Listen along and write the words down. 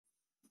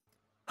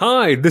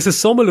Hi, this is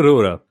Somal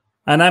Arora.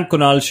 And I'm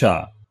Kunal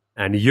Shah.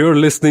 And you're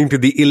listening to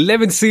the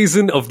 11th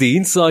season of the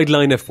Inside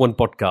Line F1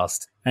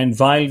 podcast. And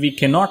while we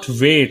cannot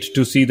wait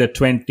to see the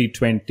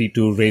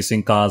 2022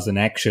 racing cars in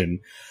action,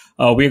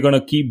 we're going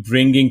to keep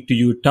bringing to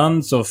you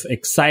tons of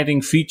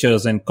exciting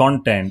features and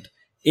content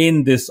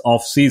in this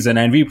off-season.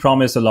 And we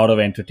promise a lot of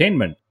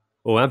entertainment.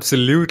 Oh,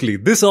 absolutely.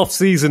 This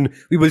off-season,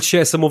 we will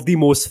share some of the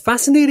most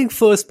fascinating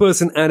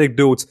first-person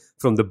anecdotes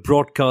from the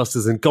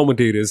broadcasters and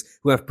commentators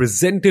who have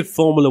presented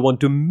Formula One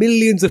to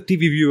millions of TV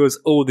viewers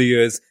over the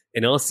years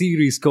in our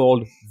series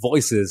called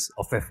Voices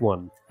of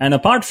F1. And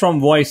apart from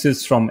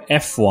Voices from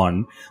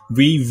F1,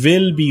 we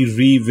will be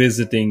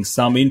revisiting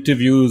some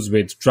interviews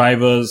with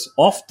drivers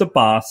of the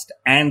past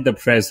and the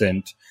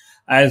present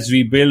as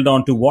we build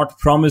on to what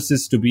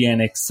promises to be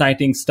an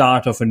exciting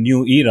start of a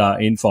new era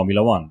in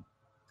Formula One.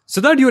 So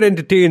that you're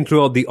entertained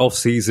throughout the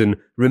off-season,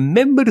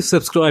 remember to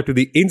subscribe to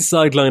the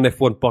Inside Line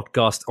F1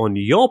 podcast on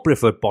your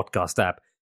preferred podcast app